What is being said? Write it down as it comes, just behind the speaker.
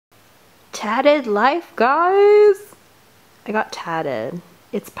Tatted life, guys. I got tatted.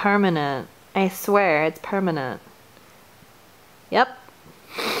 It's permanent. I swear, it's permanent. Yep.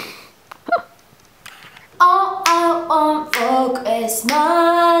 All I want for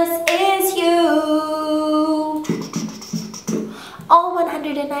Christmas is you. All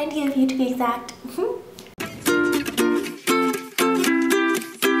 190 of you to be exact.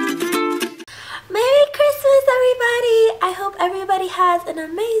 Merry Christmas, everybody! I hope everybody has an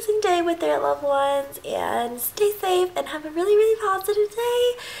amazing day with their loved ones and stay safe and have a really, really positive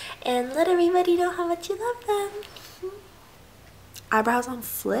day and let everybody know how much you love them. Eyebrows on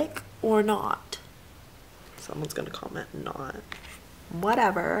flick or not? Someone's gonna comment not.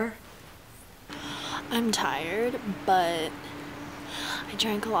 Whatever. I'm tired, but I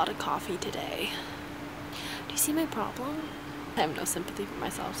drank a lot of coffee today. Do you see my problem? I have no sympathy for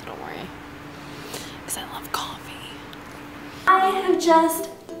myself, so don't worry. Because I love coffee. I have just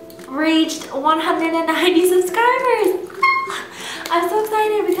reached 190 subscribers. I'm so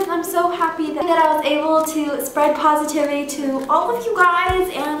excited because I'm so happy that I was able to spread positivity to all of you guys,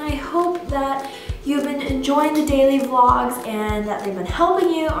 and I hope that you've been enjoying the daily vlogs and that they've been helping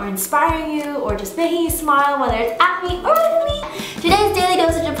you or inspiring you or just making you smile, whether it's at me or with me. Today's daily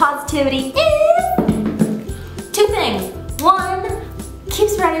dosage of positivity is 2 things. 1, keep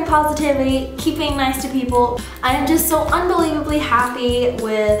spreading positivity, keep being nice to people. I am just so unbelievably happy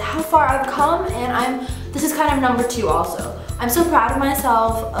with how far I've come, and this is kind of number 2 also. I'm so proud of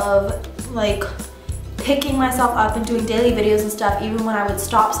myself of like picking myself up and doing daily videos and stuff even when I would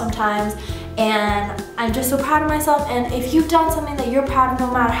stop sometimes, and I'm just so proud of myself. And if you've done something that you're proud of,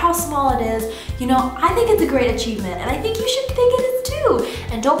 no matter how small it is, you know, I think it's a great achievement, and I think you should think it is too.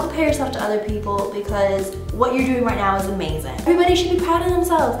 And don't compare yourself to other people, because what you're doing right now is amazing. Everybody should be proud of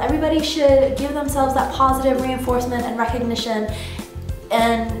themselves. Everybody should give themselves that positive reinforcement and recognition.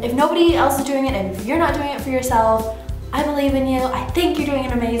 And if nobody else is doing it, and if you're not doing it for yourself, I believe in you. I think you're doing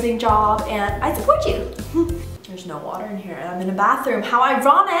an amazing job, and I support you. There's no water in here, and I'm in a bathroom. How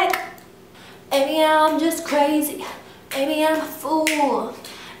ironic! Maybe I'm just crazy. Maybe I'm a fool.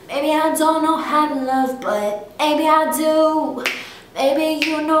 Maybe I don't know how to love, but maybe I do. Maybe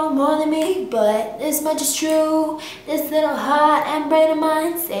you know more than me, but this much is true. This little heart and brain of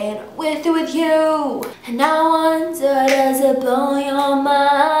mine saying we're through with you. And I wonder, does it blow your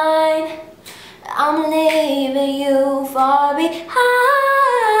mind? I'm leaving you far behind.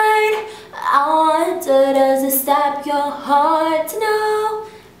 I wonder, does it stop your heart to know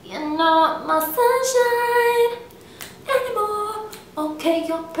you're not my sunshine anymore? Okay,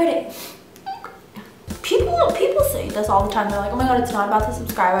 you're pretty. People say this all the time. They're like, oh my god, it's not about the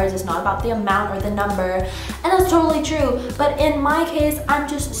subscribers, it's not about the amount or the number. And that's totally true. But in my case, I'm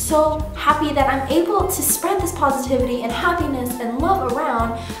just so happy that I'm able to spread this positivity and happiness and love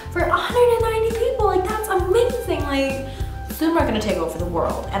around for 190 people. Like, that's amazing. Like, soon we're gonna take over the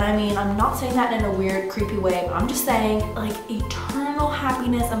world. And I mean, I'm not saying that in a weird, creepy way. I'm just saying, like, eternal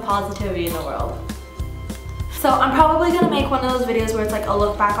happiness and positivity in the world. So I'm probably gonna make one of those videos where it's like a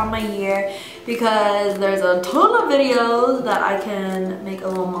look back on my year, because there's a ton of videos that I can make a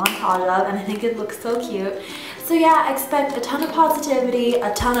little montage of, and I think it looks so cute. So yeah, expect a ton of positivity,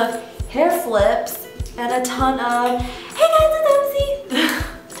 a ton of hair flips, and a ton of, hey guys, it's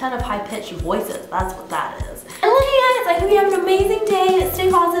Oopsie! A ton of high-pitched voices, that's what that is. I love you guys, I hope you have an amazing day,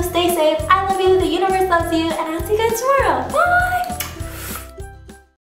 stay positive, stay safe, I love you, the universe loves you, and I'll see you guys tomorrow. Bye!